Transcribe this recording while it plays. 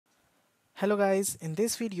Hello guys, in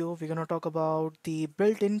this video we're gonna talk about the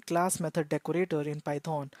built-in class method decorator in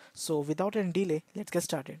Python. So without any delay, let's get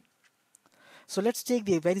started. So let's take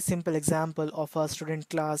the very simple example of a student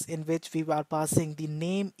class in which we are passing the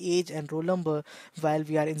name, age and roll number while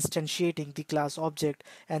we are instantiating the class object,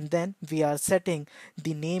 and then we are setting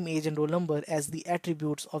the name, age and roll number as the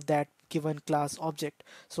attributes of that given class object.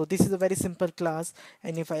 So this is a very simple class,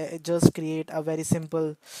 and if I just create a very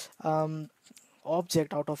simple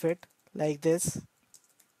object out of it like this,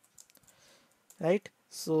 right?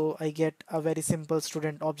 So I get a very simple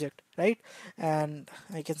student object, right? And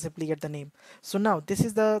I can simply get the name. So now this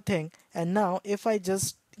is the thing, and now if I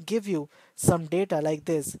just give you some data like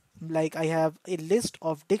this, like I have a list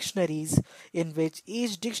of dictionaries in which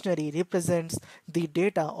each dictionary represents the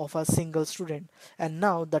data of a single student, and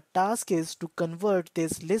now the task is to convert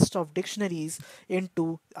this list of dictionaries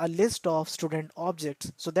into a list of student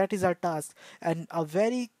objects. So that is our task, and a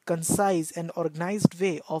very concise and organized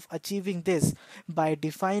way of achieving this by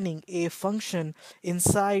defining a function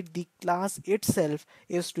inside the class itself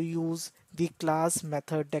is to use the class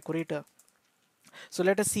method decorator. So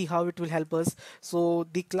let us see how it will help us. So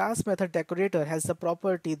the class method decorator has the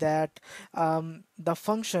property that the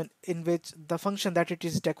function that it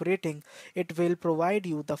is decorating, it will provide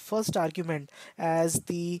you the first argument as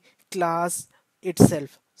the class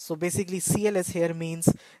itself. So basically CLS here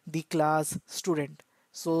means the class student.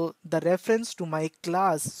 So the reference to my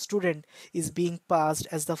class student is being passed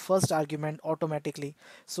as the first argument automatically.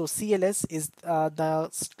 So CLS is the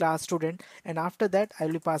class student, and after that I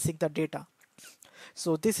will be passing the data.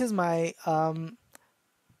 So this is my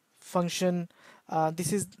function.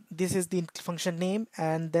 This is the function name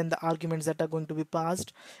and then the arguments that are going to be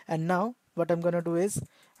passed. And now what I'm going to do is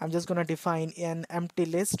I'm just going to define an empty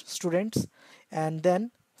list students, and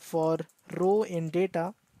then for row in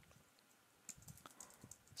data,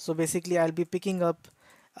 so basically I'll be picking up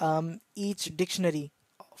each dictionary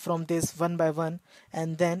from this one by one,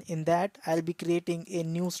 and then in that I'll be creating a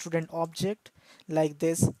new student object like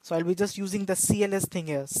this. So I'll be just using the CLS thing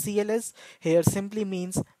here. CLS here simply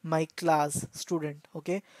means my class student.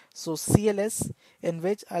 Okay, so CLS in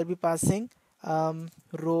which I'll be passing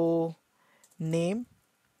row name,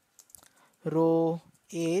 row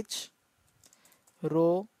age,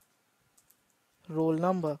 row roll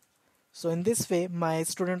number. So in this way my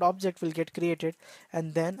student object will get created,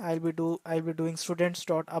 and then I'll be doing students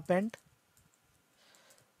dot append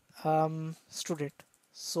student.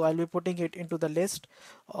 So I'll be putting it into the list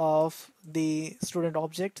of the student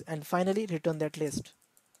objects and finally return that list.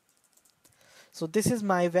 So this is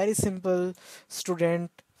my very simple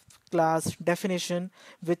student class definition,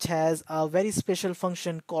 which has a very special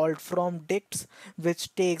function called from dicts,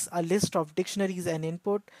 which takes a list of dictionaries and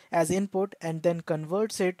input and then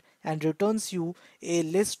converts it and returns you a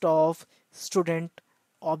list of student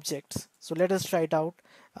objects. So let us try it out.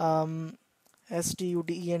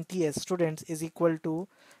 Students is equal to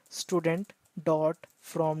student dot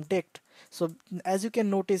from dict. So as you can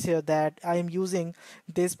notice here that I am using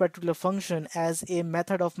this particular function as a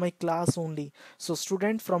method of my class only. So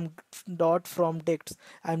student from dot from dicts,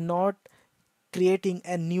 I'm not creating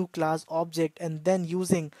a new class object and then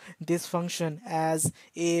using this function as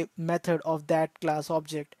a method of that class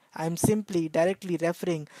object. I'm simply directly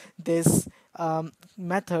referring this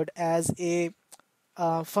method as a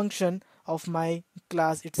function of my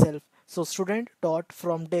class itself. So student dot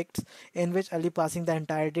from dicts, in which I'll be passing the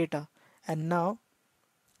entire data. And now,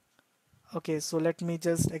 okay, so let me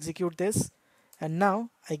just execute this, and now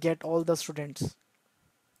I get all the students.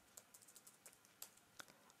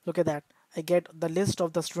 Look at that, I get the list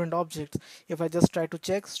of the student objects. If I just try to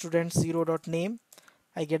check student 0 dot name,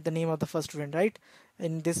 I get the name of the first student, right?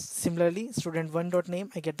 In this similarly student 1 dot name,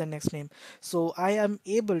 I get the next name. So I am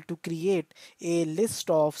able to create a list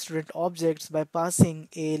of student objects by passing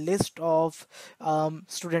a list of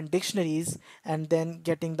student dictionaries and then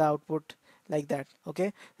getting the output like that.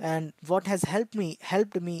 Okay, and what has helped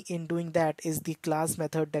me in doing that is the class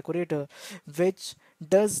method decorator, which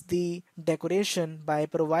does the decoration by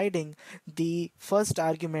providing the first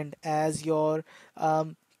argument as your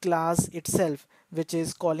class itself, which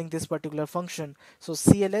is calling this particular function. So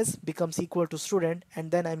CLS becomes equal to student, and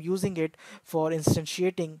then I'm using it for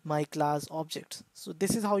instantiating my class objects. So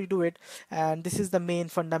this is how you do it, and this is the main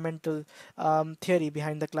fundamental theory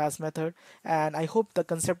behind the class method. And I hope the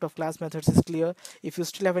concept of class methods is clear. If you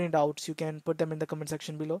still have any doubts, you can put them in the comment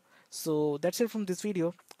section below. So that's it from this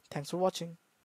video. Thanks for watching.